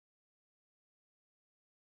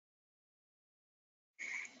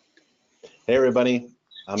Hey everybody,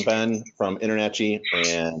 I'm Ben from InterNACHI,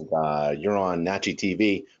 and you're on NACHI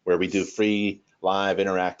TV, where we do free live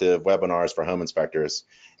interactive webinars for home inspectors.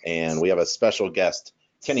 And we have a special guest,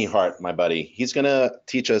 Kenny Hart, my buddy. He's gonna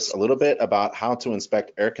teach us a little bit about how to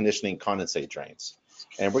inspect air conditioning condensate drains.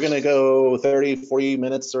 And we're gonna go 30, 40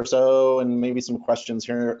 minutes or so, and maybe some questions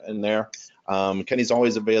here and there. Kenny's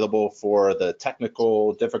always available for the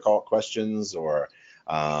technical, difficult questions, or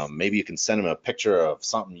maybe you can send him a picture of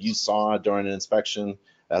something you saw during an inspection.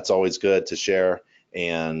 That's always good to share.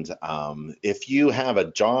 And if you have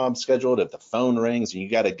a job scheduled, if the phone rings and you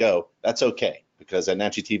got to go, that's okay, because at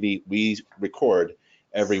NACHI TV, we record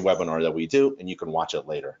every webinar that we do, and you can watch it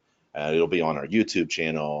later. It'll be on our YouTube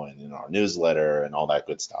channel and in our newsletter and all that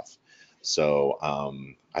good stuff. So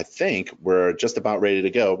I think we're just about ready to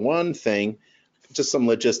go. One thing, just some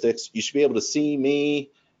logistics. You should be able to see me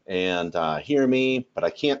and hear me, but I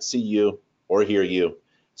can't see you or hear you.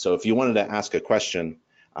 So if you wanted to ask a question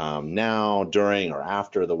now, during, or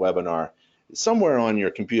after the webinar, somewhere on your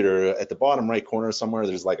computer at the bottom right corner somewhere,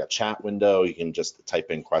 there's like a chat window. You can just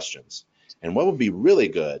type in questions. And what would be really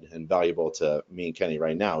good and valuable to me and Kenny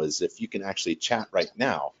right now is if you can actually chat right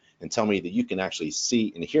now and tell me that you can actually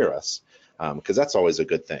see and hear us, because that's always a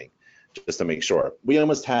good thing, just to make sure. We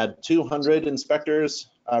almost had 200 inspectors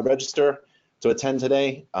register to attend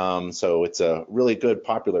today. So it's a really good,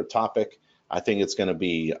 popular topic. I think it's going to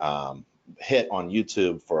be hit on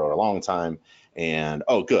YouTube for a long time. And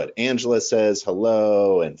oh, good. Angela says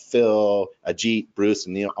hello, and Phil, Ajit, Bruce,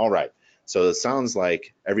 and Neil. All right. So it sounds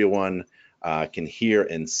like everyone can hear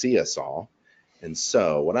and see us all. And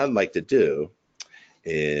so what I'd like to do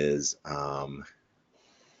is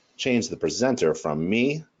change the presenter from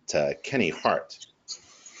me to Kenny Hart.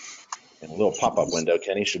 And a little pop-up window,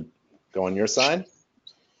 Kenny, should go on your side.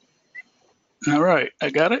 All right, I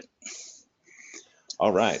got it.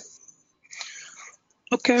 All right.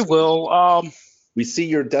 Okay, well, we see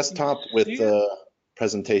your desktop with the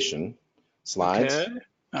presentation slides. Okay.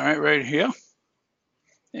 All right here.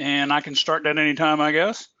 And I can start that anytime, I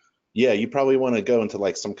guess. Yeah, you probably want to go into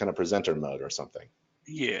like some kind of presenter mode or something.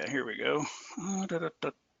 Yeah, here we go.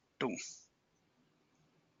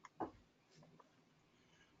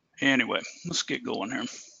 Anyway, let's get going here.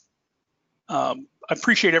 I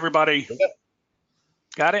appreciate everybody.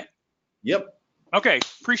 Got it? Yep. Okay,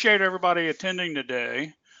 appreciate everybody attending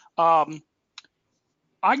today. I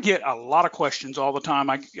get a lot of questions all the time.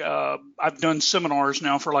 I've done seminars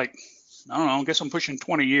now for like, I don't know, I guess I'm pushing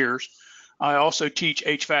 20 years. I also teach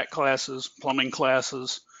HVAC classes, plumbing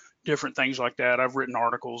classes, different things like that. I've written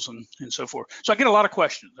articles and so forth. So I get a lot of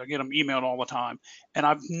questions. I get them emailed all the time. And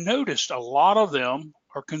I've noticed a lot of them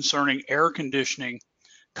are concerning air conditioning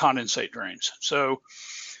condensate drains. So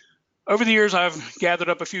over the years, I've gathered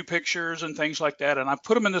up a few pictures and things like that, and I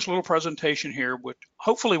put them in this little presentation here, which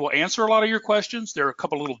hopefully will answer a lot of your questions. There are a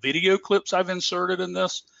couple little video clips I've inserted in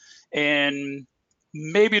this, and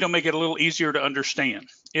maybe it'll make it a little easier to understand.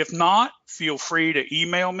 If not, feel free to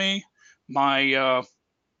email me. I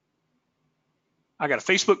got a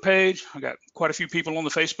Facebook page. I got quite a few people on the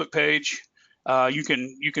Facebook page. You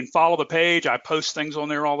can follow the page. I post things on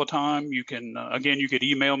there all the time. You can, again, you could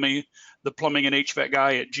email me,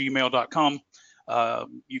 theplumbingandhvacguy@gmail.com.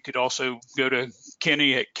 You could also go to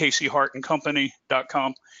Kenny at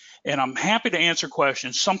kchartandcompany.com, and I'm happy to answer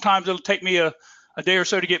questions. Sometimes it'll take me a day or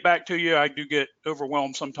so to get back to you. I do get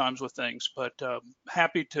overwhelmed sometimes with things, but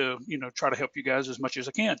happy to try to help you guys as much as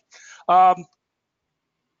I can.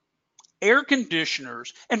 Air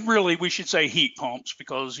conditioners, and really we should say heat pumps,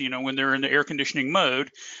 because when they're in the air conditioning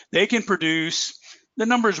mode, they can produce, the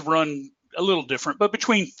numbers run a little different, but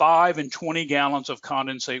between 5 and 20 gallons of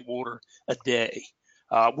condensate water a day.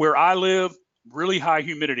 Where I live, really high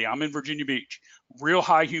humidity. I'm in Virginia Beach, real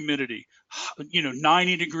high humidity,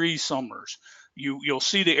 90 degrees summers. You'll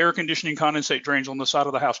see the air conditioning condensate drains on the side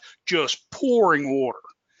of the house just pouring water,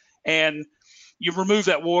 and you remove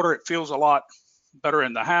that water, it feels a lot better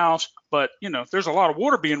in the house. But there's a lot of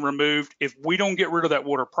water being removed. If we don't get rid of that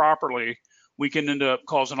water properly, we can end up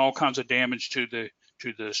causing all kinds of damage to the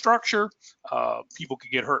structure. People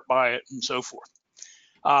could get hurt by it and so forth.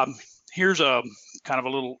 Here's a kind of a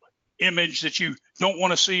little image that you don't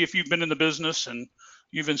want to see if you've been in the business and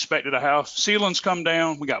you've inspected a house. Ceilings come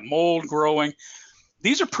down, we got mold growing.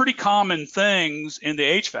 These are pretty common things in the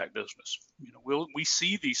HVAC business. We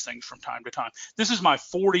see these things from time to time. This is my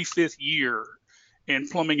 45th year in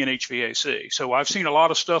plumbing and HVAC. So I've seen a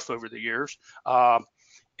lot of stuff over the years.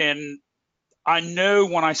 And I know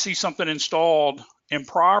when I see something installed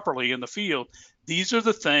improperly in the field, these are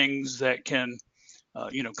the things that can,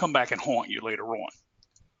 come back and haunt you later on.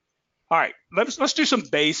 All right, let's do some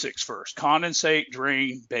basics first. Condensate,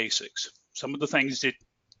 drain, basics. Some of the things that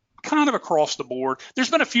kind of across the board.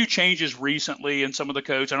 There's been a few changes recently in some of the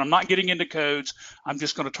codes, and I'm not getting into codes. I'm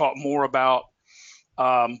just going to talk more about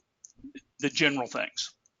the general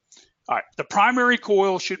things. All right, the primary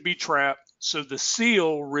coil should be trapped so the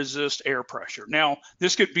seal resists air pressure. Now,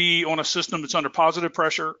 this could be on a system that's under positive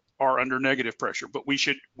pressure or under negative pressure, but we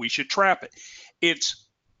should trap it.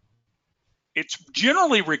 It's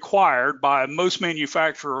generally required by most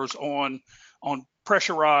manufacturers on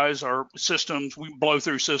pressurized or systems, we blow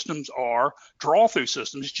through systems or draw through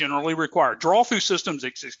systems generally required. Draw through systems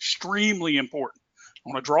is extremely important.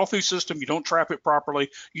 On a draw through system, you don't trap it properly,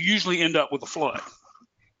 you usually end up with a flood.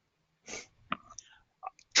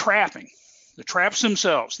 Trapping, the traps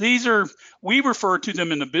themselves, we refer to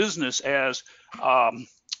them in the business as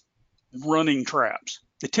running traps.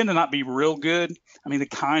 They tend to not be real good. I mean, they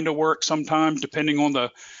kind of work sometimes depending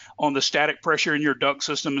on the static pressure in your duct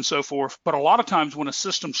system and so forth. But a lot of times when a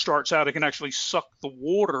system starts out, it can actually suck the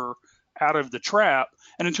water out of the trap.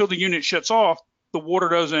 And until the unit shuts off, the water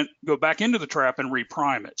doesn't go back into the trap and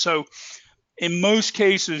reprime it. So in most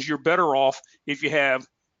cases, you're better off if you have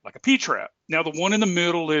like a P-trap. Now, the one in the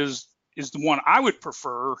middle is the one I would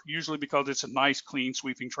prefer, usually because it's a nice, clean,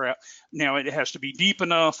 sweeping trap. Now, it has to be deep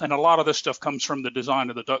enough, and a lot of this stuff comes from the design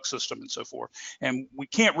of the duct system and so forth. And we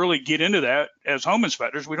can't really get into that as home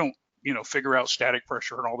inspectors. We don't, figure out static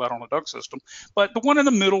pressure and all that on a duct system. But the one in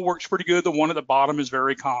the middle works pretty good. The one at the bottom is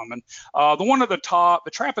very common. The one at the top,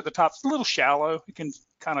 the trap at the top is a little shallow. It can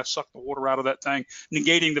kind of suck the water out of that thing,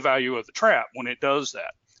 negating the value of the trap when it does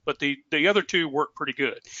that. But the other two work pretty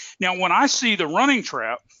good. Now, when I see the running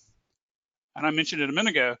trap, and I mentioned it a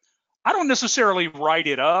minute ago, I don't necessarily write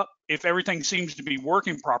it up if everything seems to be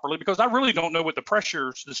working properly, because I really don't know what the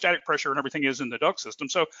pressures, the static pressure and everything is in the duct system.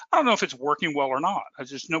 So I don't know if it's working well or not. There's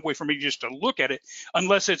just no way for me just to look at it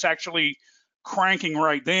unless it's actually cranking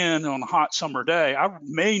right then on a hot summer day. I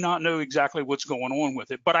may not know exactly what's going on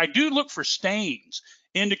with it, but I do look for stains,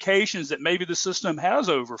 indications that maybe the system has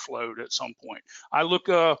overflowed at some point. I look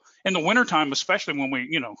in the wintertime, especially when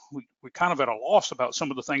we kind of at a loss about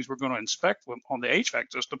some of the things we're going to inspect on the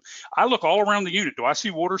HVAC system. I look all around the unit. Do I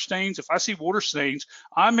see water stains? If I see water stains,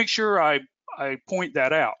 I make sure I point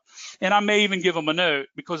that out. And I may even give them a note,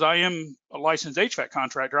 because I am a licensed HVAC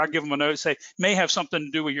contractor. I give them a note, say, may have something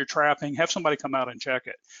to do with your trapping, have somebody come out and check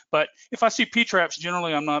it. But if I see P-traps,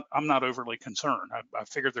 generally I'm not overly concerned. I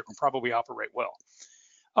figure they can probably operate well.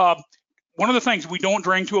 One of the things, we don't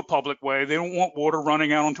drain to a public way. They don't want water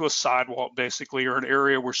running out onto a sidewalk, basically, or an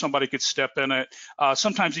area where somebody could step in it.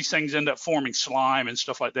 Sometimes these things end up forming slime and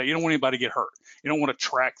stuff like that. You don't want anybody to get hurt. You don't want to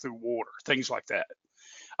track through water, things like that.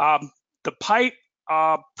 The pipe,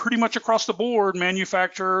 pretty much across the board,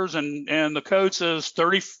 manufacturers and the code says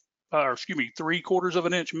 3/4 of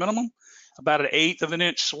an inch minimum, about 1/8 of an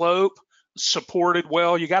inch slope, supported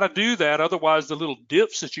well. You got to do that, otherwise the little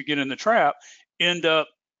dips that you get in the trap the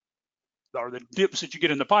dips that you get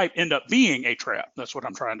in the pipe end up being a trap. That's what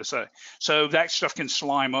I'm trying to say. So that stuff can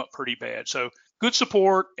slime up pretty bad. So good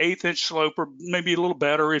support, 1/8 inch slope, or maybe a little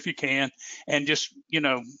better if you can, and just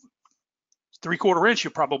 3/4 inch,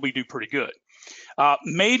 you'll probably do pretty good.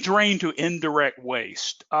 May drain to indirect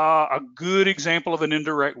waste. A good example of an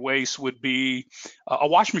indirect waste would be a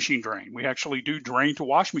wash machine drain. We actually do drain to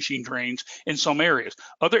wash machine drains in some areas.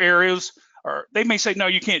 Other areas, they may say, no,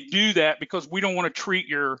 you can't do that because we don't want to treat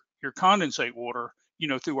your condensate water,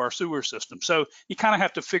 through our sewer system. So you kind of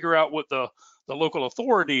have to figure out what the local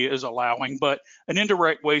authority is allowing, but an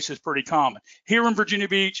indirect waste is pretty common. Here in Virginia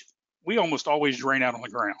Beach, we almost always drain out on the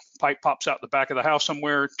ground. Pipe pops out the back of the house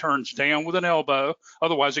somewhere, turns down with an elbow.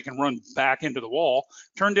 Otherwise, it can run back into the wall.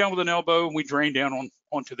 Turn down with an elbow, and we drain down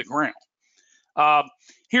onto the ground.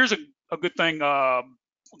 Here's a good thing,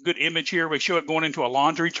 good image here. We show it going into a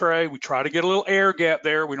laundry tray. We try to get a little air gap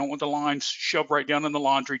there. We don't want the lines shoved right down in the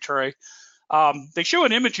laundry tray. They show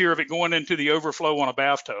an image here of it going into the overflow on a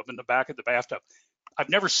bathtub, in the back of the bathtub. I've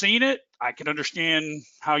never seen it. I can understand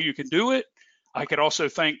how you can do it. I could also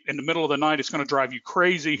think in the middle of the night, it's going to drive you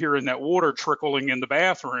crazy hearing that water trickling in the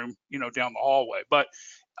bathroom, down the hallway. But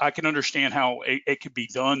I can understand how it could be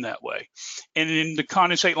done that way. And then the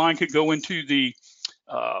condensate line could go into the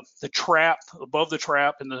trap, above the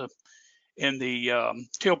trap, and the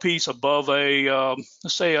tailpiece above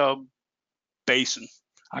let's say a basin.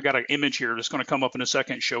 I got an image here that's going to come up in a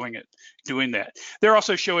second showing it doing that. They're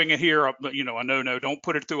also showing it here, a no, don't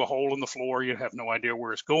put it through a hole in the floor. You have no idea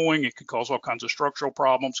where it's going. It could cause all kinds of structural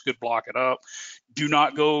problems, could block it up. Do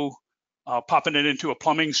not go popping it into a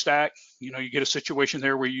plumbing stack. You get a situation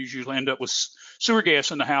there where you usually end up with sewer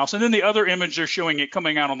gas in the house. And then the other image, they're showing it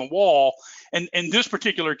coming out on the wall. And in this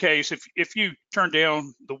particular case, if you turn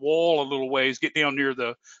down the wall a little ways, get down near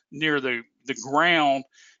the ground,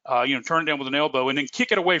 turn it down with an elbow and then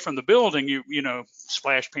kick it away from the building,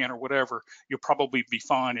 splash pan or whatever, you'll probably be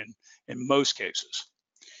fine in most cases.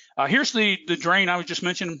 Here's the drain I was just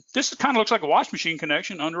mentioning. This kind of looks like a wash machine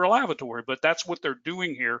connection under a lavatory, but that's what they're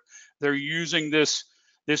doing here. They're using this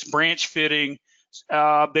branch fitting. They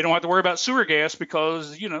don't have to worry about sewer gas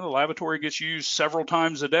because, the lavatory gets used several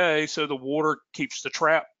times a day, so the water keeps the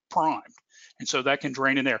trap primed. And so that can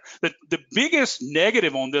drain in there. The biggest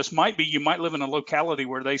negative on this might be you might live in a locality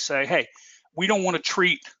where they say, hey, we don't want to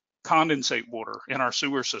treat condensate water in our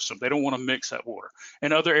sewer system. They don't want to mix that water.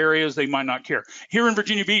 In other areas, they might not care. Here in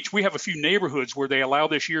Virginia Beach, we have a few neighborhoods where they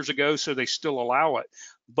allowed this years ago, so they still allow it.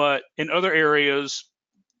 But in other areas,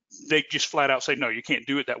 they just flat out say, no, you can't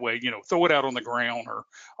do it that way. Throw it out on the ground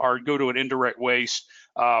or go to an indirect waste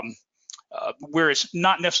where it's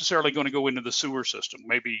not necessarily going to go into the sewer system.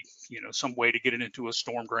 Maybe, some way to get it into a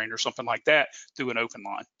storm drain or something like that through an open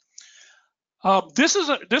line. This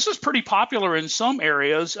is pretty popular in some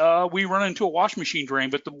areas. We run into a wash machine drain,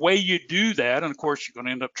 but the way you do that, and of course you're going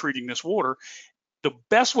to end up treating this water, the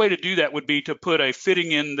best way to do that would be to put a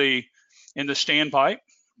fitting in the standpipe,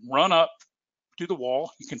 run up to the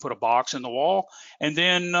wall. You can put a box in the wall, and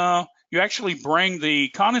then you actually bring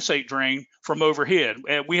the condensate drain from overhead.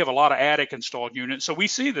 We have a lot of attic installed units, so we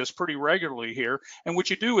see this pretty regularly here. And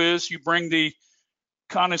what you do is you bring the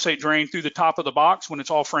condensate drain through the top of the box. When it's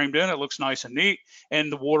all framed in, it looks nice and neat,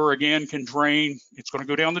 and the water again can drain. It's going to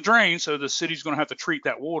go down the drain, so the city's going to have to treat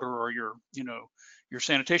that water, or your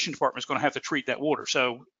sanitation department is going to have to treat that water.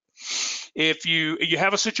 So if you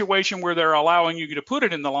have a situation where they're allowing you to put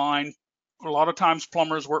it in the line, a lot of times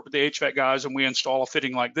plumbers work with the HVAC guys and we install a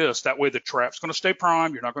fitting like this. That way the trap's going to stay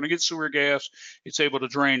primed. You're not going to get sewer gas. It's able to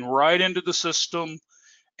drain right into the system.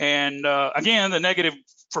 And again, the negative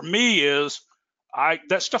for me is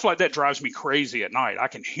that stuff like that drives me crazy at night. I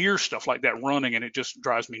can hear stuff like that running and it just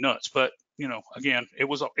drives me nuts. But again,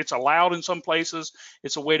 it's allowed in some places.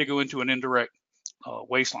 It's a way to go into an indirect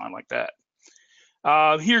waste line like that.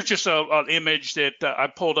 Here's just an image that I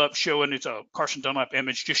pulled up showing, it's a Carson Dunlap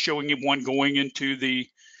image, just showing you one going into the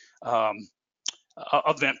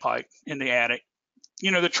a vent pipe in the attic.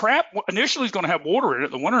 The trap initially is going to have water in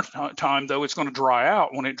it. The winter time, though, it's going to dry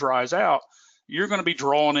out. When it dries out, you're going to be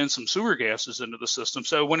drawing in some sewer gases into the system.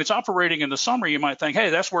 So when it's operating in the summer, you might think,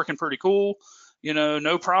 hey, that's working pretty cool.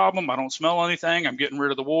 No problem. I don't smell anything. I'm getting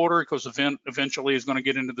rid of the water because the vent eventually is going to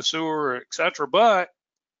get into the sewer, et cetera. But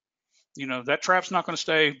that trap's not going to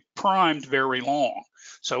stay primed very long.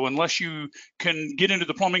 So unless you can get into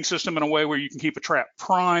the plumbing system in a way where you can keep a trap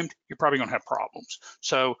primed, you're probably going to have problems.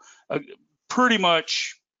 So pretty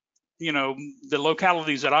much, the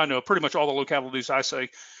localities that I know, pretty much all the localities I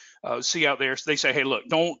see out there, they say, hey, look,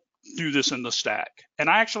 don't do this in the stack. And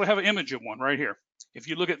I actually have an image of one right here. If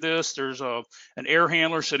you look at this, there's an air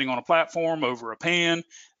handler sitting on a platform over a pan.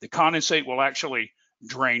 The condensate will actually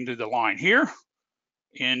drain to the line here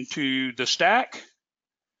into the stack,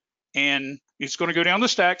 and it's going to go down the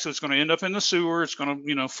stack, so it's going to end up in the sewer. It's going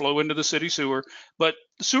to flow into the city sewer, but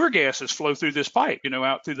the sewer gases flow through this pipe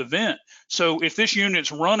out through the vent. So if this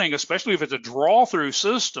unit's running, especially if it's a draw through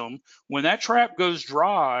system, when that trap goes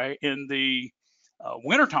dry in the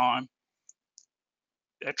wintertime,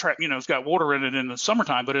 that trap it's got water in it in the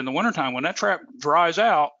summertime, but in the wintertime when that trap dries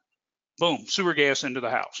out, boom, sewer gas into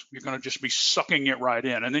the house. You're going to just be sucking it right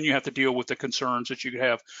in. And then you have to deal with the concerns that you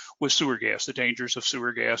have with sewer gas, the dangers of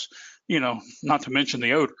sewer gas, not to mention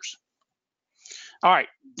the odors. All right,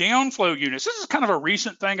 downflow units. This is kind of a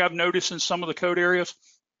recent thing I've noticed in some of the code areas.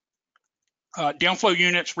 Downflow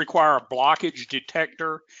units require a blockage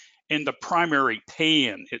detector in the primary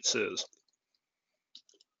pan, it says.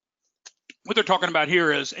 What they're talking about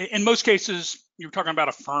here is, in most cases, you're talking about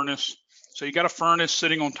a furnace. So you got a furnace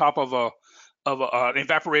sitting on top of an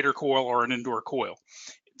evaporator coil or an indoor coil.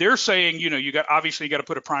 They're saying, you got to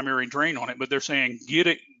put a primary drain on it, but they're saying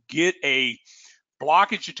get a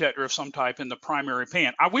blockage detector of some type in the primary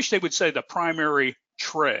pan. I wish they would say the primary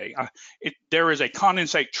tray. There is a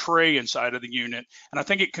condensate tray inside of the unit, and I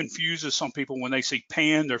think it confuses some people when they see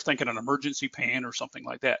pan. They're thinking an emergency pan or something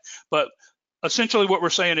like that. But essentially what we're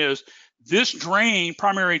saying is this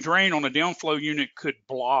primary drain on a downflow unit could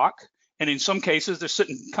block. And in some cases, they're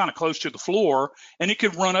sitting kind of close to the floor, and it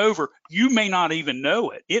could run over. You may not even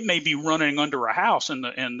know it. It may be running under a house in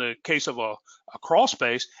the case of a crawl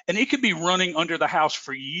space, and it could be running under the house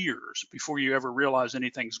for years before you ever realize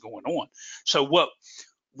anything's going on. So what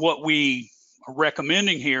what we are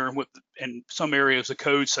recommending here, and what in some areas the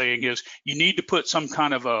code saying is you need to put some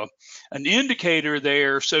kind of an indicator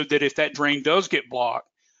there so that if that drain does get blocked,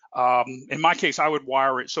 in my case, I would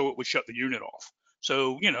wire it so it would shut the unit off.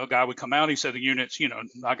 So, a guy would come out, he said the unit's,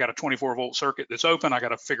 I got a 24-volt circuit that's open, I got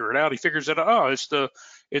to figure it out. He figures it out, oh,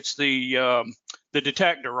 it's the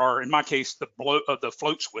detector, or in my case, the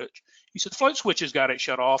float switch. He said the float switch has got it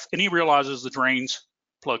shut off, and he realizes the drain's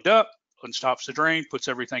plugged up, unstops the drain, puts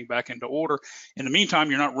everything back into order. In the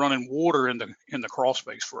meantime, you're not running water in the crawl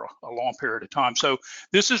space for a long period of time. So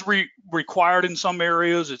this is required in some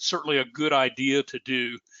areas. It's certainly a good idea to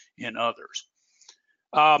do in others.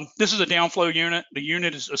 This is a downflow unit. The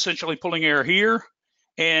unit is essentially pulling air here.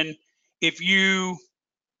 And if you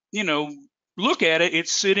look at it,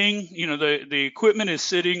 it's sitting, the equipment is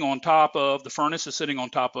sitting on top of, the furnace is sitting on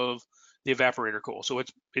top of the evaporator coil. So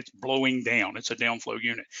it's blowing down. It's a downflow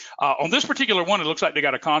unit. On this particular one, it looks like they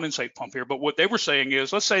got a condensate pump here. But what they were saying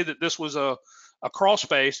is, let's say that this was a crawl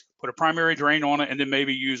space, put a primary drain on it, and then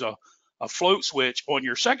maybe use a float switch on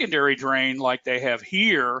your secondary drain like they have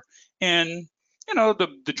here. And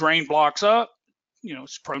the drain blocks up.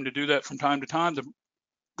 It's prone to do that from time to time.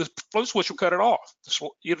 The float switch will cut it off.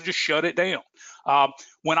 It'll just shut it down.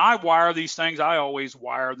 When I wire these things, I always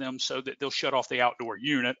wire them so that they'll shut off the outdoor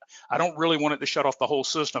unit. I don't really want it to shut off the whole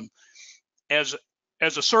system. As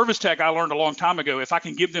a service tech, I learned a long time ago, if I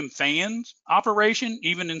can give them fans operation,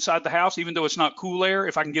 even inside the house, even though it's not cool air,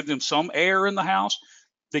 if I can give them some air in the house,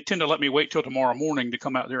 they tend to let me wait till tomorrow morning to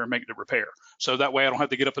come out there and make the repair. So that way I don't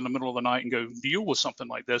have to get up in the middle of the night and go deal with something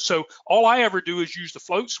like this. So all I ever do is use the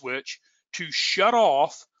float switch to shut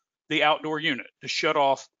off the outdoor unit, to shut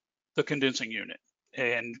off the condensing unit,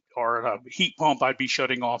 or a heat pump, I'd be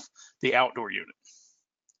shutting off the outdoor unit.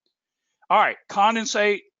 All right,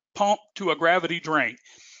 condensate pump to a gravity drain.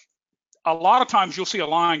 A lot of times you'll see a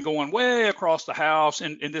line going way across the house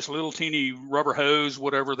in this little teeny rubber hose,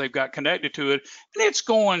 whatever they've got connected to it, and it's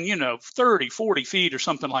going, 30, 40 feet or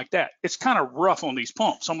something like that. It's kind of rough on these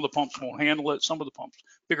pumps. Some of the pumps won't handle it. Some of the pumps,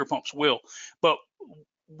 bigger pumps will. But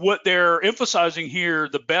what they're emphasizing here,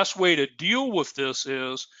 the best way to deal with this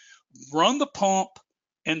is run the pump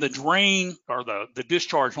and the drain, or the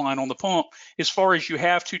discharge line on the pump, as far as you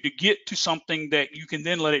have to get to something that you can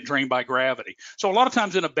then let it drain by gravity. So a lot of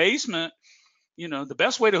times in a basement, the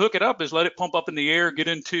best way to hook it up is let it pump up in the air, get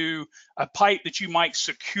into a pipe that you might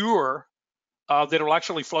secure that will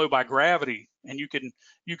actually flow by gravity. And you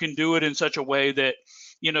can do it in such a way that,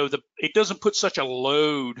 it doesn't put such a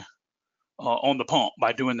load on the pump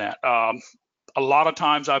by doing that. A lot of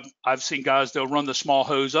times I've seen guys, they'll run the small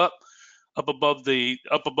hose up above the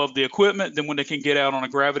equipment. Then when they can get out on a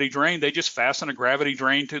gravity drain, they just fasten a gravity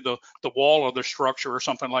drain to the wall of the structure or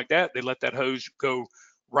something like that. They let that hose go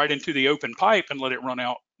right into the open pipe and let it run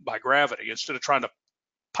out by gravity, instead of trying to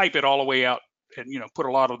pipe it all the way out and put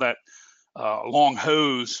a lot of that long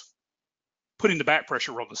hose, putting the back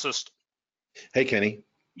pressure on the system. Hey, Kenny.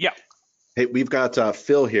 Yeah. Hey, we've got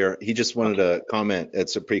Phil here. He just wanted to comment.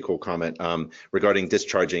 It's a pretty cool comment regarding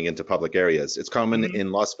discharging into public areas. It's common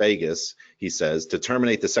in Las Vegas, he says, to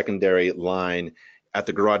terminate the secondary line at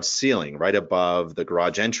the garage ceiling, right above the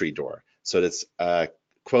garage entry door. So that's a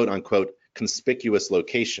quote unquote conspicuous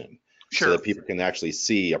location, sure, so that people can actually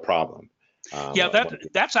see a problem. Yeah,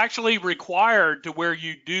 that's actually required to where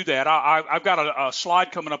you do that. I've got a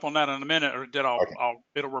slide coming up on that in a minute, or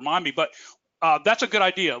it'll remind me. But that's a good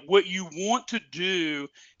idea. What you want to do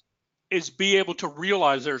is be able to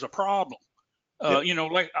realize there's a problem.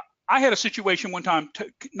 Like I had a situation one time,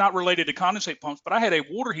 not related to condensate pumps, but I had a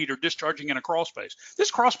water heater discharging in a crawl space.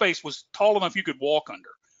 This crawl space was tall enough you could walk under,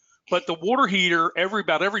 but the water heater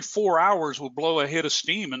about every 4 hours would blow a head of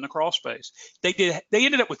steam in the crawl space. They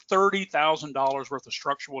ended up with $30,000 worth of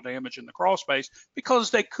structural damage in the crawl space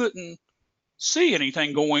because they couldn't see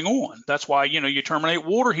anything going on. That's why you terminate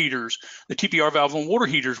water heaters, the TPR valve on water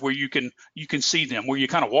heaters, where you can see them, where you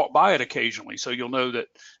kind of walk by it occasionally, so you'll know that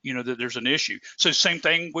that there's an issue. So same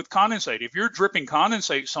thing with condensate. If you're dripping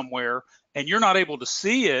condensate somewhere and you're not able to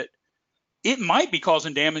see it, it might be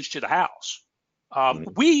causing damage to the house.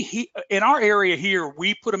 In our area here,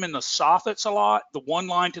 we put them in the soffits a lot. The one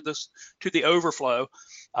line to the overflow,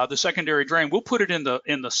 the secondary drain, we'll put it in the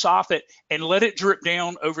soffit and let it drip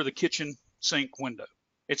down over the kitchen sink window.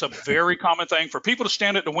 It's a very common thing for people to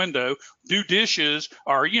stand at the window, do dishes,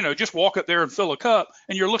 or just walk up there and fill a cup,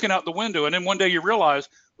 and you're looking out the window, and then one day you realize,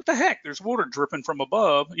 what the heck, there's water dripping from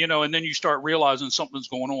above, and then you start realizing something's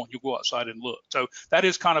going on. You go outside and look. So that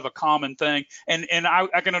is kind of a common thing, and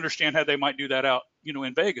I can understand how they might do that out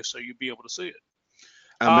in Vegas, so you'd be able to see it.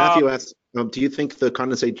 Uh, Matthew asks, do you think the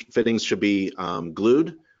condensate fittings should be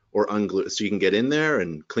glued or unglued so you can get in there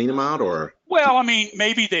and clean them out, or well, I mean,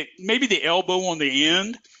 maybe the elbow on the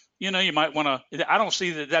end. You might want to. I don't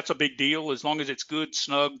see that that's a big deal as long as it's good,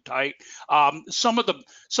 snug, tight. Some of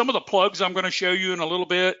the plugs I'm going to show you in a little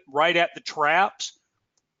bit, right at the traps.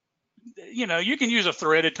 You can use a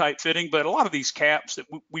threaded type fitting, but a lot of these caps that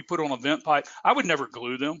we put on a vent pipe, I would never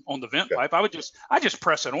glue them on the vent okay. pipe. I just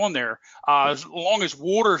press it on there, Yeah. as long as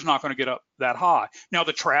water is not going to get up that high. Now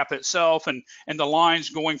the trap itself and the lines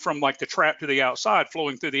going from like the trap to the outside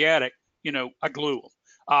flowing through the attic, I glue them.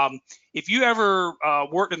 If you ever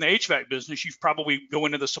worked in the HVAC business, you've probably go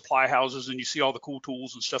into the supply houses and you see all the cool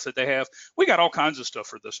tools and stuff that they have. We got all kinds of stuff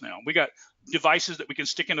for this now. We got devices that we can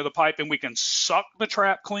stick into the pipe and we can suck the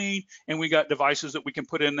trap clean, and we got devices that we can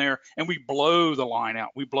put in there and we blow the line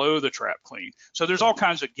out. We blow the trap clean. So there's all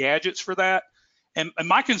kinds of gadgets for that. And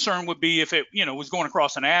my concern would be if it, was going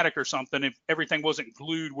across an attic or something, if everything wasn't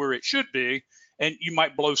glued where it should be, and you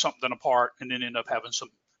might blow something apart and then end up having some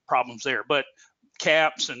problems there. But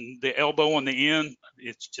caps and the elbow on the end,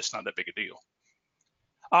 it's just not that big a deal.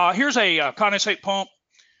 Here's a condensate pump.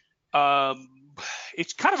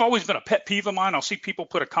 It's kind of always been a pet peeve of mine. I'll see people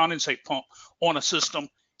put a condensate pump on a system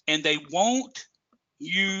and they won't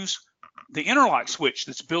use the interlock switch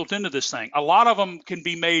that's built into this thing. A lot of them can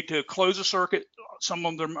be made to close a circuit. Some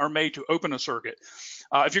of them are made to open a circuit.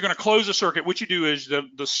 If you're going to close a circuit, what you do is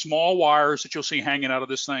the small wires that you'll see hanging out of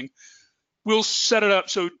this thing, we'll set it up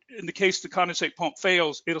so in the case the condensate pump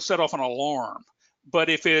fails, it'll set off an alarm. But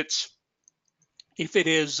if it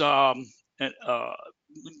is done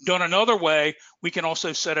another way, we can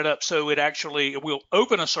also set it up so it will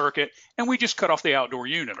open a circuit and we just cut off the outdoor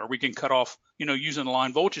unit, or we can cut off, using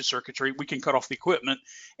line voltage circuitry, we can cut off the equipment,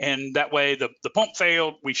 and that way the pump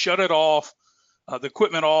failed, we shut it off, the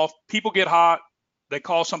equipment off, people get hot, they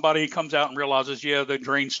call somebody, comes out and realizes, yeah, the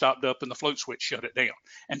drain stopped up and the float switch shut it down.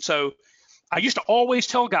 And so I used to always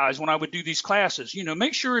tell guys when I would do these classes,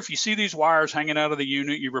 make sure if you see these wires hanging out of the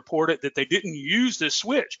unit, you report it, that they didn't use this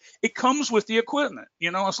switch. It comes with the equipment.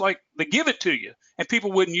 It's like they give it to you and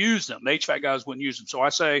people wouldn't use them. The HVAC guys wouldn't use them. So I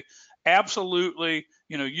say, absolutely,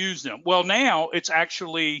 use them. Well, now it's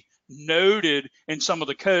actually noted in some of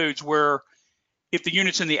the codes where if the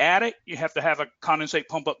unit's in the attic, you have to have a condensate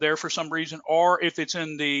pump up there for some reason, or if it's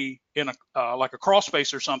in a like a crawl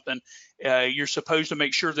space or something, you're supposed to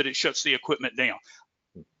make sure that it shuts the equipment down.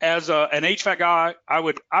 As an HVAC guy,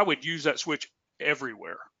 I would use that switch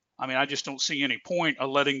everywhere. I mean, I just don't see any point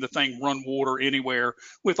of letting the thing run water anywhere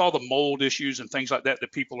with all the mold issues and things like that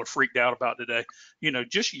people are freaked out about today.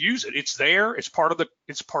 Just use it. It's there. It's part of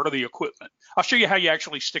the equipment. I'll show you how you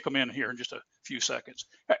actually stick them in here in just a few seconds.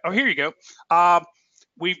 Oh, here you go.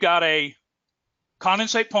 We've got a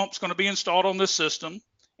condensate pump that's going to be installed on this system,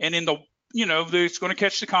 and it's going to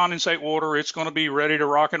catch the condensate water. It's going to be ready to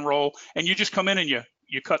rock and roll. And you just come in and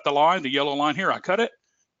you cut the line, the yellow line here. I cut it.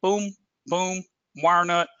 Boom, boom, wire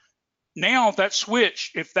nut. Now that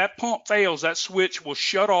switch, if that pump fails, that switch will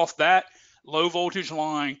shut off that low voltage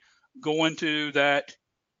line going to that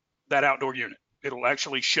outdoor unit. It'll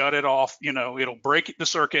actually shut it off. It'll break the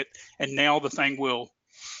circuit, and now the thing will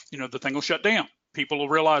shut down. People will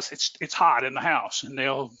realize it's hot in the house, and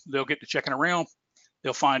they'll get to checking around.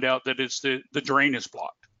 They'll find out that it's the drain is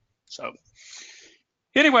blocked. So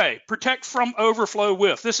anyway, protect from overflow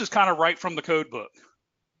with. This is kind of right from the code book.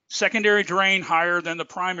 Secondary drain higher than the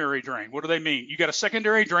primary drain. What do they mean? You got a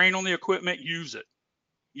secondary drain on the equipment, use it.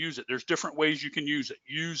 Use it. There's different ways you can use it.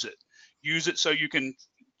 Use it. Use it so you can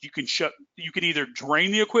either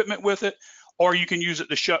drain the equipment with it, or you can use it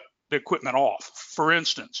to shut the equipment off. For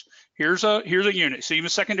instance, here's a unit. See the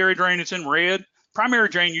secondary drain, it's in red. Primary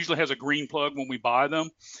drain usually has a green plug when we buy them.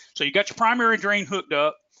 So you got your primary drain hooked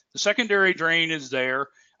up. The secondary drain is there.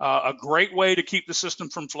 A great way to keep the system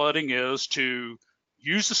from flooding is to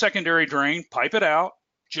use the secondary drain, pipe it out,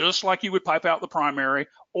 just like you would pipe out the primary,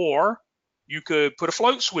 or you could put a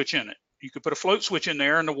float switch in it. You could put a float switch in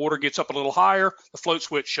there and the water gets up a little higher, the float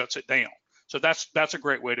switch shuts it down. So that's a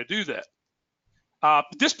great way to do that.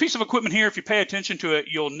 This piece of equipment here, if you pay attention to it,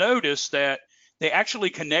 you'll notice that they actually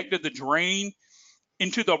connected the drain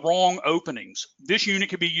into the wrong openings. This unit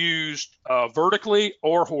could be used vertically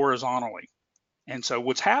or horizontally. And so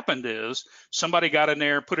what's happened is somebody got in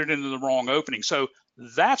there, put it into the wrong opening. So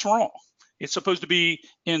that's wrong. It's supposed to be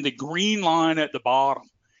in the green line at the bottom.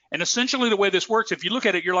 And essentially the way this works, if you look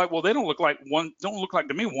at it, you're like, well, they don't look like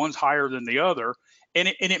to me one's higher than the other.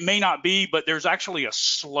 And it may not be, but there's actually a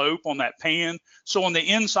slope on that pan. So on the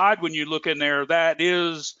inside, when you look in there, that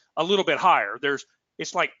is a little bit higher.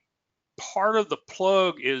 It's like part of the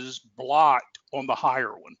plug is blocked on the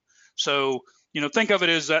higher one. So, think of it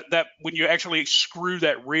as that when you actually screw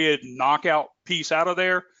that red knockout piece out of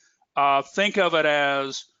there, think of it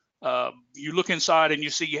as you look inside and you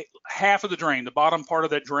see half of the drain, the bottom part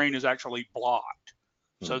of that drain is actually blocked.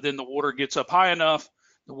 So then the water gets up high enough,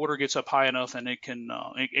 and it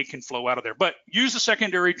can flow out of there. But use the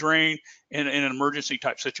secondary drain in an emergency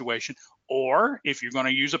type situation. Or if you're going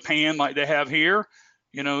to use a pan like they have here,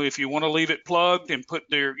 if you want to leave it plugged and put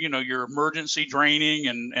your emergency draining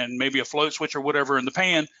and maybe a float switch or whatever in the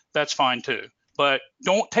pan, that's fine too. But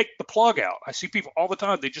don't take the plug out. I see people all the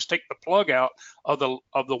time, they just take the plug out of the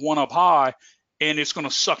one up high, and it's going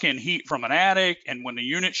to suck in heat from an attic. And when the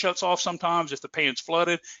unit shuts off, sometimes if the pan's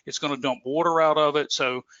flooded, it's going to dump water out of it.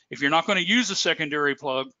 So if you're not going to use the secondary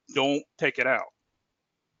plug, don't take it out.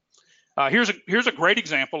 Here's a great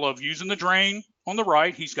example of using the drain on the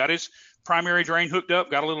right. He's got his primary drain hooked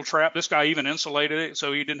up, got a little trap. This guy even insulated it,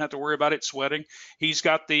 so he didn't have to worry about it sweating. He's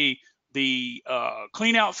got the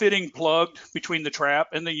clean out fitting plugged between the trap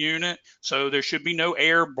and the unit, so there should be no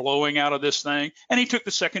air blowing out of this thing. And he took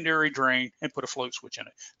the secondary drain and put a float switch in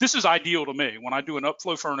it. This is ideal to me. When I do an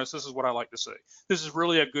upflow furnace, this is what I like to see. This is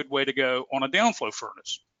really a good way to go on a downflow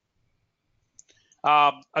furnace.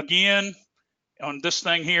 Again, on this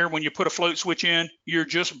thing here, when you put a float switch in, you're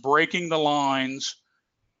just breaking the lines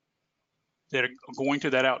that are going to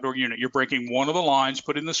that outdoor unit. You're breaking one of the lines,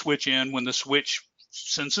 putting the switch in. When the switch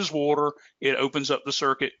senses water, it opens up the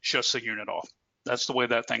circuit, shuts the unit off. That's the way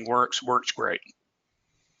that thing works great.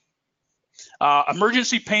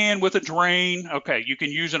 Emergency pan with a drain. Okay, you can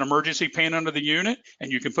use an emergency pan under the unit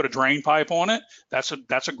and you can put a drain pipe on it. That's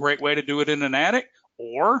a great way to do it in an attic.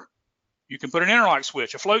 Or you can put an interlock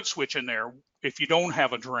switch, a float switch in there if you don't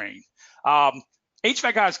have a drain.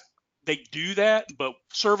 HVAC guys, they do that, but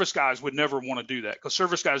service guys would never want to do that, because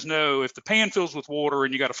service guys know if the pan fills with water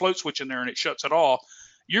and you got a float switch in there and it shuts it off,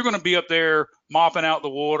 you're going to be up there mopping out the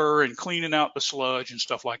water and cleaning out the sludge and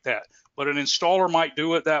stuff like that. But an installer might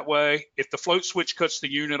do it that way. If the float switch cuts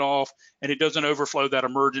the unit off and it doesn't overflow that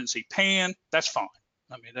emergency pan, that's fine.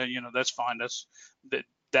 I mean, that's fine.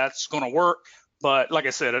 That's going to work. But like I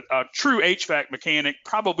said, a true HVAC mechanic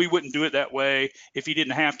probably wouldn't do it that way if he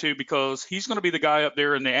didn't have to, because he's going to be the guy up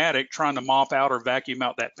there in the attic trying to mop out or vacuum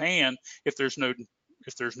out that pan if there's no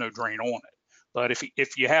drain on it. But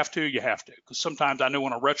if you have to, you have to, because sometimes I know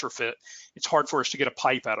on a retrofit, it's hard for us to get a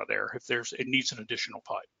pipe out of there if it needs an additional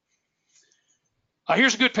pipe.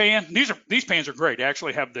 Here's a good pan. These pans are great. They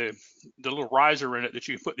actually have the little riser in it that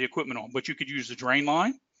you can put the equipment on, but you could use the drain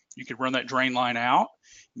line. You could run that drain line out.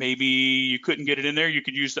 Maybe you couldn't get it in there. You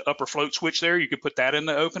could use the upper float switch there. You could put that in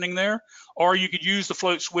the opening there, or you could use the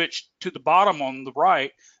float switch to the bottom on the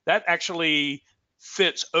right. That actually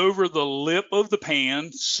fits over the lip of the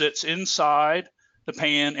pan, sits inside the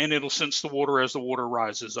pan, and it'll sense the water as the water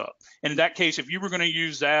rises up. And in that case, if you were going to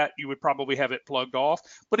use that, you would probably have it plugged off.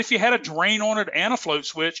 But if you had a drain on it and a float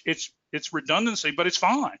switch, it's redundancy, but it's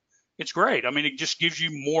fine. It's great. I mean, it just gives you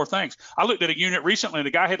more things. I looked at a unit recently, and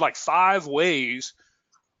the guy had like 5 ways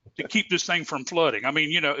to keep this thing from flooding. I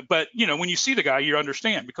mean, but when you see the guy, you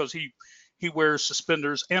understand, because he wears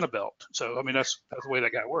suspenders and a belt. So, I mean, that's the way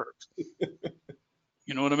that guy works.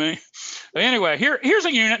 You know what I mean? But anyway, here's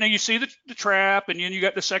a unit. Now you see the trap, and then you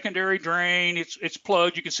got the secondary drain. It's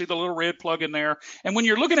plugged. You can see the little red plug in there. And when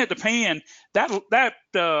you're looking at the pan, that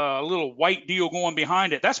little white deal going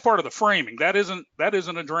behind it, that's part of the framing. That isn't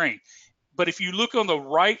a drain. But if you look on the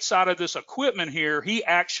right side of this equipment here, he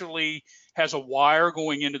actually has a wire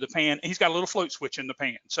going into the pan. And he's got a little float switch in the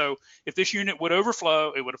pan. So if this unit would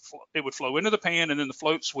overflow, it would flow into the pan, and then the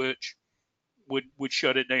float switch would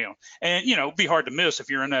shut it down. And it'd be hard to miss if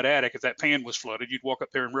you're in that attic. If that pan was flooded, you'd walk up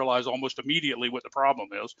there and realize almost immediately what the problem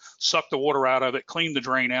is, suck the water out of it, clean the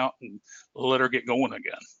drain out, and let her get going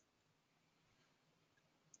again.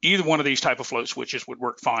 Either one of these type of float switches would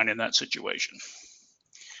work fine in that situation.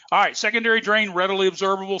 All right, secondary drain, readily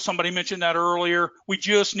observable. Somebody mentioned that earlier. We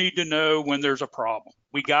just need to know when there's a problem.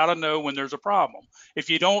 We got to know when there's a problem. If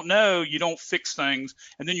you don't know, you don't fix things,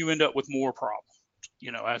 and then you end up with more problems.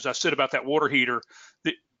 As I said about that water heater,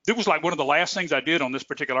 it was like one of the last things I did on this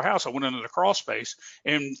particular house. I went into the crawl space,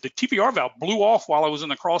 and the TPR valve blew off while I was in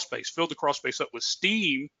the crawl space, filled the crawl space up with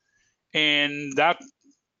steam, and that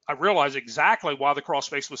I realized exactly why the crawl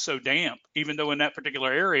space was so damp, even though in that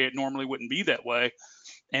particular area it normally wouldn't be that way.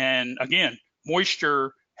 And again,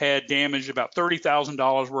 moisture had damaged about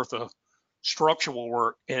 $30,000 worth of structural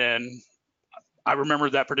work. And I remember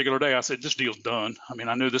that particular day, I said, this deal's done. I mean,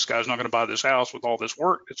 I knew this guy's not going to buy this house with all this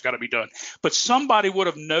work. It's got to be done. But somebody would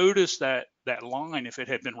have noticed that line if it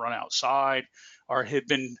had been run outside or had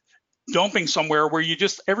been dumping somewhere where you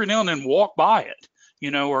just every now and then walk by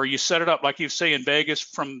it, or you set it up like you say in Vegas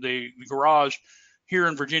from the garage. Here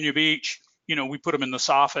in Virginia Beach, we put them in the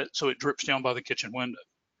soffit so it drips down by the kitchen window.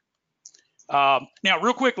 Now,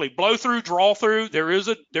 real quickly, blow through, draw through. There is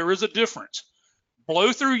a difference.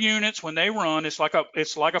 Blow through units, when they run, it's like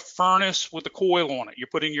a furnace with a coil on it. You're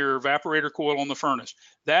putting your evaporator coil on the furnace.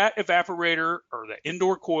 That evaporator or the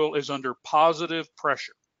indoor coil is under positive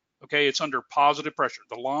pressure. Okay, it's under positive pressure.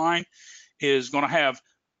 The line is going to have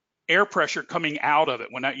air pressure coming out of it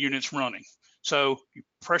when that unit's running. So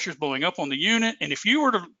pressure's blowing up on the unit, and if you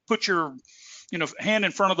were to put your hand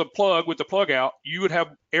in front of the plug with the plug out, you would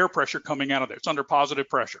have air pressure coming out of there. It's under positive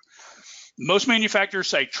pressure. Most manufacturers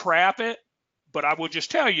say trap it, but I will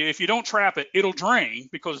just tell you, if you don't trap it, it'll drain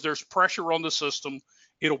because there's pressure on the system.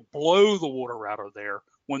 It'll blow the water out of there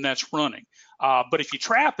when that's running. But if you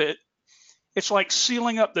trap it, it's like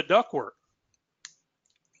sealing up the ductwork.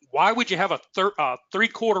 Why would you have a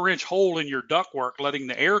 3/4 inch hole in your ductwork letting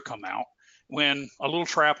the air come out when a little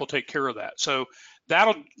trap will take care of that? So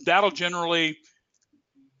that'll generally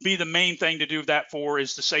be the main thing to do that for,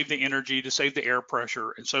 is to save the energy, to save the air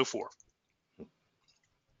pressure, and so forth.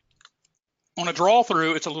 On a draw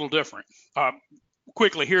through, it's a little different.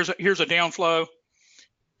 Quickly, here's a downflow.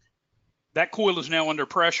 That coil is now under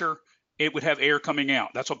pressure. It would have air coming out.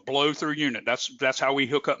 That's a blow through unit. That's how we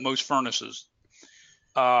hook up most furnaces.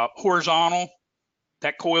 Horizontal,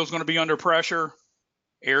 that coil is going to be under pressure.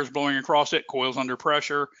 Air is blowing across it. Coil's under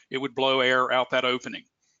pressure. It would blow air out that opening.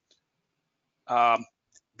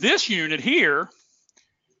 This unit here,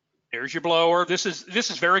 there's your blower. This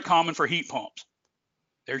is very common for heat pumps.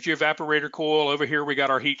 There's your evaporator coil. Over here we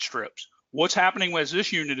got our heat strips. What's happening as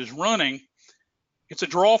this unit is running? It's a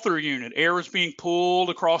draw through unit. Air is being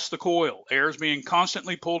pulled across the coil. Air is being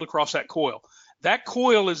constantly pulled across that coil. That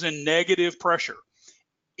coil is in negative pressure.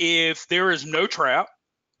 If there is no trap,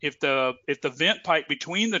 if the vent pipe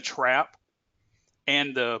between the trap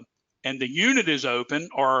and the unit is open,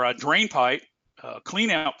 or a drain pipe,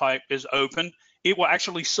 clean out pipe is open, it will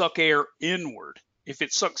actually suck air inward. If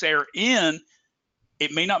it sucks air in,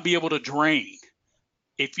 it may not be able to drain.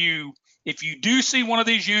 If you do see one of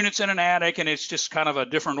these units in an attic and it's just kind of a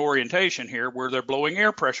different orientation here where they're blowing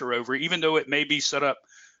air pressure over, even though it may be set up,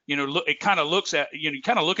 it kind of looks at, you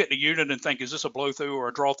kind of look at the unit and think, is this a blow through or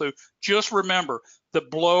a draw through? Just remember, the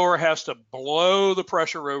blower has to blow the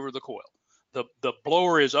pressure over the coil. The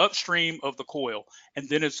blower is upstream of the coil, and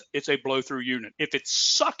then it's a blow through unit. If it's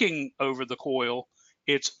sucking over the coil,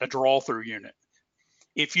 it's a draw through unit.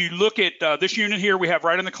 If you look at this unit here we have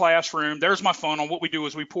right in the classroom, there's my funnel. What we do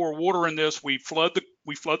is we pour water in this, we flood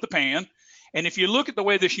the pan, and if you look at the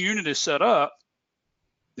way this unit is set up,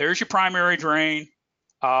 there's your primary drain.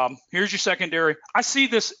 Here's your secondary. I see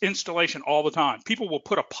this installation all the time. People will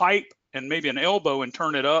put a pipe and maybe an elbow and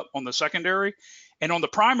turn it up on the secondary. And on the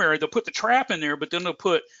primary, they'll put the trap in there, but then they'll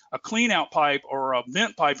put a clean out pipe or a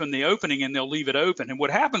vent pipe in the opening and they'll leave it open. And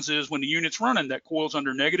what happens is when the unit's running, that coil's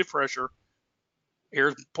under negative pressure,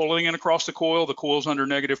 air's pulling in across the coil's under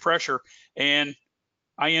negative pressure, and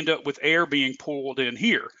I end up with air being pulled in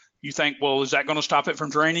here. You think, well, is that going to stop it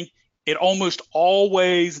from draining? It almost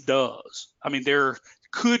always does. I mean, there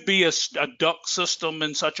could be a duct system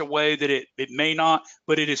in such a way that it may not,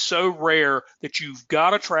 but it is so rare that you've got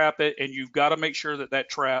to trap it and you've got to make sure that that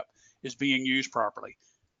trap is being used properly.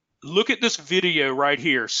 Look at this video right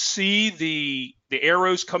here. See the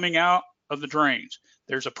arrows coming out of the drains.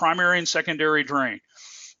 There's a primary and secondary drain.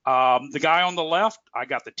 The guy on the left, I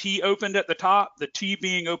got the T opened at the top. The T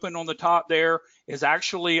being open on the top there is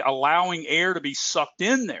actually allowing air to be sucked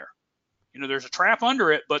in there. There's a trap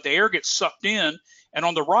under it, but the air gets sucked in. And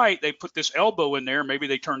on the right, they put this elbow in there. Maybe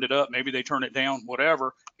they turned it up, maybe they turned it down,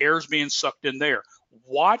 whatever. Air's being sucked in there.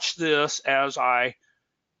 Watch this as I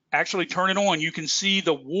actually turn it on. You can see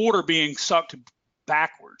the water being sucked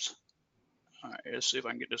backwards. All right, let's see if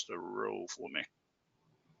I can get this to roll for me.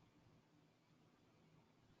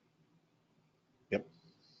 Yep.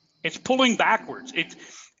 It's pulling backwards.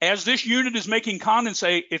 As this unit is making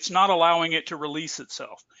condensate, it's not allowing it to release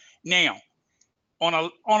itself. Now, on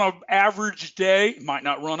an average day, it might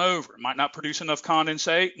not run over. It might not produce enough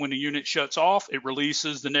condensate. When the unit shuts off, it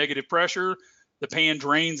releases the negative pressure. The pan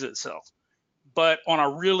drains itself. But on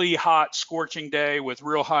a really hot, scorching day with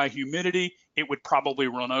real high humidity, it would probably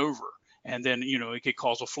run over. And then, it could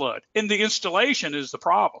cause a flood. And the installation is the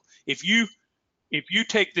problem. If you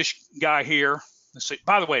take this guy here, let's see,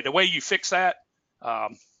 by the way, the way you fix that,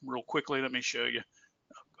 real quickly, let me show you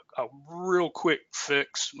a real quick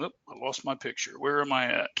fix. Oop, I lost my picture. Where am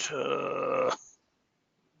I at?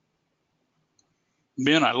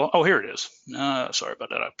 Ben, oh, here it is. Sorry about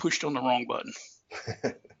that. I pushed on the wrong button.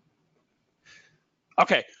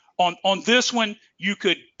 Okay, on this one, you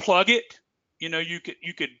could plug it. You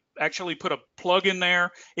could actually put a plug in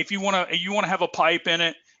there. If you want to have a pipe in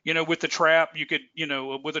it, with the trap, you could,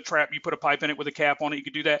 with a trap, you put a pipe in it with a cap on it, you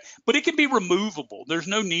could do that. But it can be removable. There's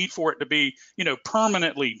no need for it to be,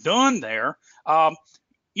 permanently done there.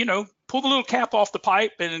 Pull the little cap off the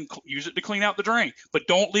pipe and use it to clean out the drain, but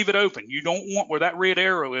don't leave it open. You don't want where that red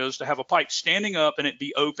arrow is to have a pipe standing up and it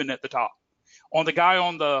be open at the top. On the guy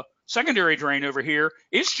on the secondary drain over here,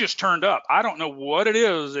 it's just turned up. I don't know what it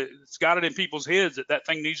is. It's got it in people's heads that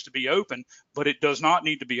thing needs to be open, but it does not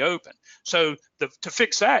need to be open. So to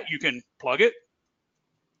fix that, you can plug it,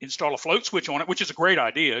 install a float switch on it, which is a great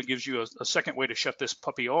idea. It gives you a second way to shut this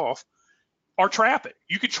puppy off, or trap it.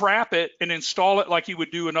 You could trap it and install it like you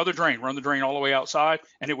would do another drain, run the drain all the way outside,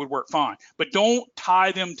 and it would work fine. But don't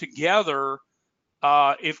tie them together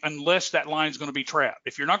unless that line is going to be trapped.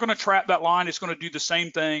 If you're not going to trap that line, it's going to do the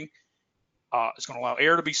same thing. It's going to allow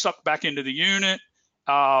air to be sucked back into the unit.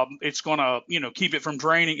 It's going to, keep it from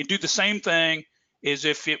draining. It do the same thing as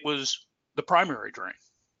if it was the primary drain.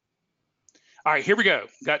 All right, here we go.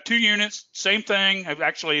 Got 2 units, same thing.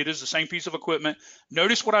 Actually, it is the same piece of equipment.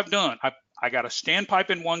 Notice what I've done. I got a standpipe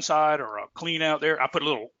in one side or a clean out there. I put a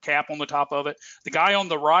little cap on the top of it. The guy on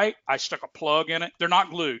the right, I stuck a plug in it. They're not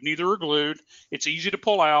glued. Neither are glued. It's easy to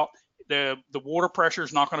pull out. The water pressure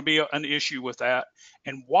is not going to be an issue with that.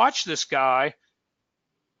 And watch this guy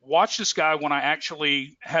when I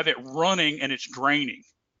actually have it running and it's draining.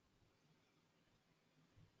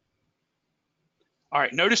 All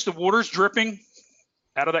right, notice the water's dripping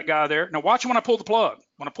out of that guy there. Now watch when I pull the plug,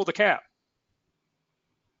 when I pull the cap.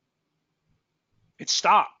 It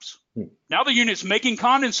stops. Now the unit's making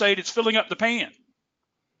condensate, it's filling up the pan.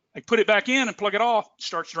 I put it back in and plug it off, it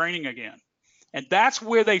starts draining again. And that's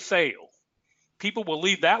where they fail. People will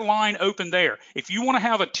leave that line open there. If you want to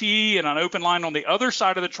have a T and an open line on the other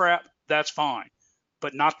side of the trap, that's fine,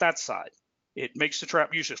 but not that side. It makes the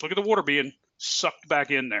trap useless. Look at the water being sucked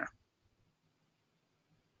back in there.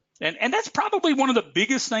 And that's probably one of the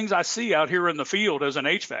biggest things I see out here in the field as an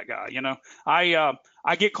HVAC guy.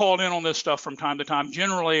 I get called in on this stuff from time to time.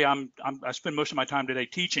 Generally, I spend most of my time today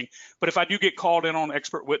teaching, but if I do get called in on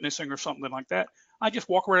expert witnessing or something like that, I just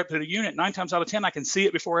walk right up to the unit. 9 times out of 10, I can see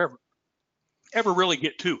it before ever really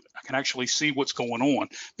get to it. I can actually see what's going on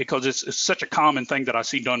because it's such a common thing that I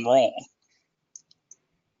see done wrong.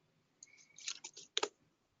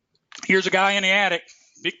 Here's a guy in the attic,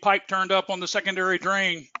 big pipe turned up on the secondary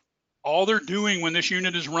drain. All they're doing when this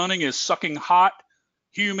unit is running is sucking hot,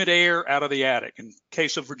 humid air out of the attic. In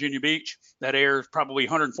case of Virginia Beach, that air is probably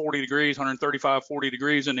 140 degrees, 135, 40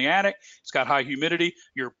 degrees in the attic. It's got high humidity.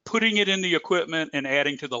 You're putting it in the equipment and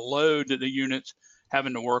adding to the load that the unit's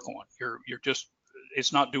having to work on.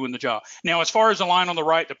 It's not doing the job. Now, as far as the line on the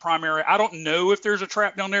right, the primary, I don't know if there's a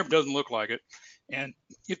trap down there, but it doesn't look like it. And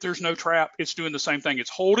if there's no trap, it's doing the same thing. It's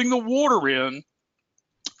holding the water in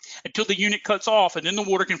until the unit cuts off, and then the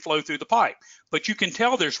water can flow through the pipe. But you can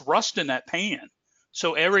tell there's rust in that pan.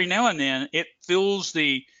 So every now and then it fills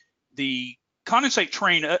the condensate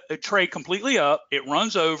tray completely up, it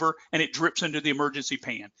runs over, and it drips into the emergency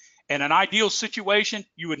pan. In an ideal situation,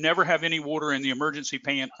 you would never have any water in the emergency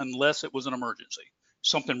pan unless it was an emergency.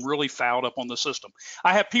 Something really fouled up on the system.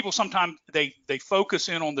 I have people sometimes, they focus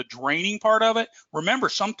in on the draining part of it. Remember,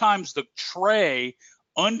 sometimes the tray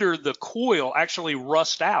under the coil actually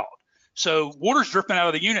rust out. So water's dripping out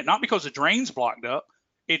of the unit, not because the drain's blocked up.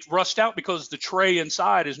 It rusts out because the tray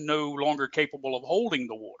inside is no longer capable of holding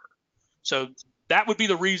the water. So that would be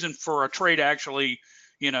the reason for a tray to actually,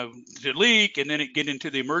 to leak and then it get into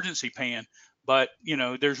the emergency pan. But,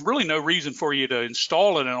 there's really no reason for you to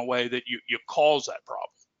install it in a way that you cause that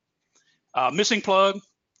problem. Missing plug,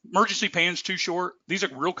 emergency pan's too short. These are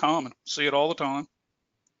real common. See it all the time.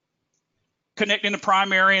 Connecting the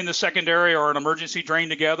primary and the secondary or an emergency drain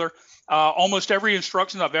together. Almost every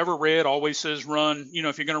instruction I've ever read always says run,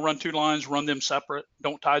 if you're going to run 2 lines, run them separate.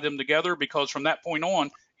 Don't tie them together, because from that point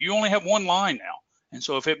on, you only have 1 line now. And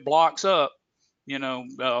so if it blocks up,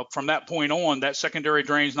 from that point on, that secondary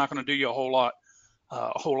drain is not going to do you a whole lot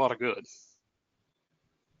of good.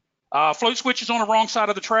 Float switches on the wrong side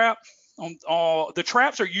of the trap. The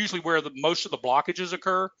traps are usually where most of the blockages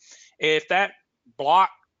occur. If that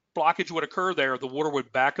blockage would occur there, the water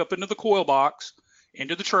would back up into the coil box,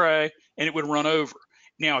 into the tray, and it would run over.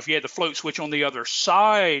 Now, if you had the float switch on the other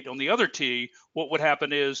side, on the other T, what would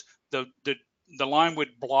happen is the line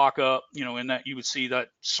would block up, in that you would see that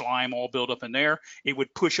slime all build up in there. It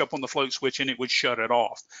would push up on the float switch and it would shut it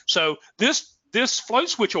off. So this this float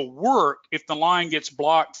switch will work if the line gets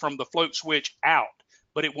blocked from the float switch out,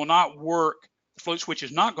 but it will not work. The float switch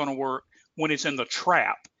is not going to work when it's in the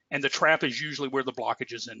trap, and the trap is usually where the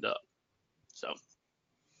blockages end up. So,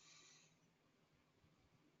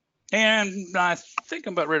 and I think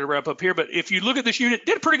I'm about ready to wrap up here, but if you look at this unit,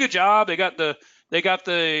 did a pretty good job. They got the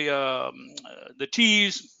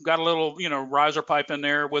T's, got a little, riser pipe in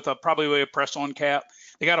there with probably a press-on cap.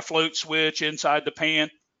 They got a float switch inside the pan,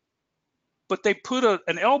 but they put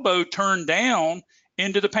an elbow turned down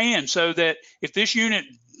into the pan so that if this unit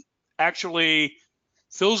actually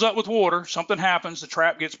fills up with water, something happens, the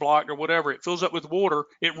trap gets blocked or whatever, it fills up with water,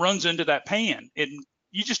 it runs into that pan. And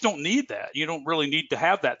you just don't need that. You don't really need to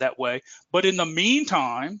have that way. But in the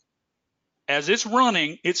meantime, as it's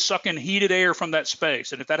running, it's sucking heated air from that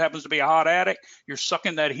space. And if that happens to be a hot attic, you're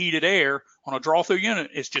sucking that heated air on a draw through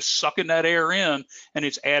unit. It's just sucking that air in, and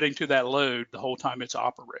it's adding to that load the whole time it's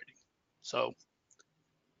operating. So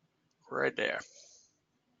right there.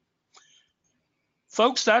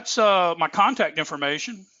 Folks, that's my contact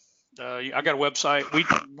information. I got a website.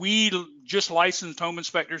 We just licensed home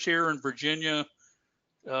inspectors here in Virginia,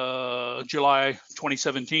 July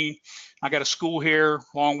 2017. I got a school here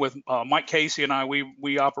along with Mike Casey and I.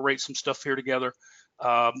 We operate some stuff here together.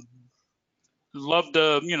 Love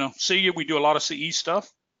to see you. We do a lot of CE stuff.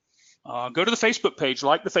 Go to the Facebook page,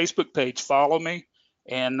 like the Facebook page, follow me,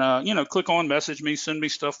 and click on message me, send me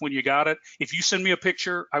stuff when you got it. If you send me a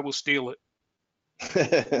picture, I will steal it.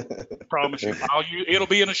 Promise you. It'll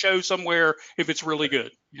be in a show somewhere if it's really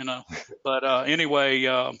good, But anyway,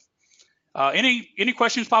 any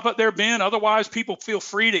questions pop up there, Ben? Otherwise, people feel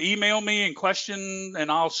free to email me and question,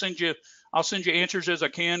 and I'll send you answers as I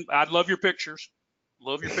can. I'd love your pictures.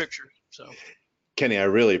 Love your pictures. So, Kenny, I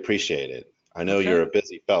really appreciate it. I know you're a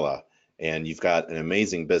busy fella, and you've got an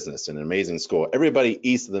amazing business and an amazing school. Everybody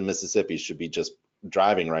east of the Mississippi should be just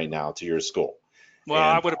driving right now to your school.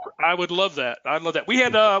 Well, I would love that. I'd love that. We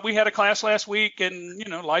had a class last week, and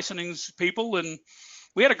licensing people, and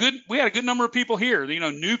we had a good number of people here.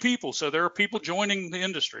 New people. So there are people joining the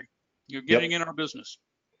industry. You're getting in our business.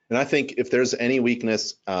 And I think if there's any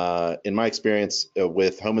weakness, in my experience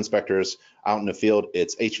with home inspectors out in the field,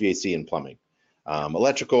 it's HVAC and plumbing.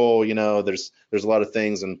 Electrical, there's a lot of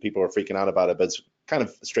things, and people are freaking out about it, but it's kind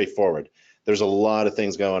of straightforward. There's a lot of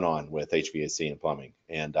things going on with HVAC and plumbing,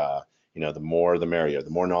 and the more the merrier. The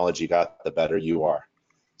more knowledge you got, the better you are.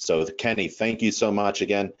 So, Kenny, thank you so much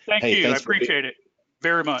again. Thank you. I appreciate it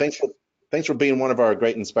very much. Thanks for being one of our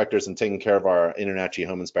great inspectors and taking care of our InterNACHI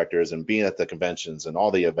home inspectors and being at the conventions and all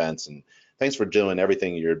the events. And thanks for doing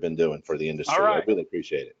everything you've been doing for the industry. All right. I really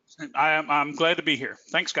appreciate it. I'm glad to be here.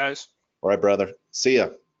 Thanks, guys. All right, brother. See ya.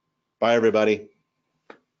 Bye, everybody.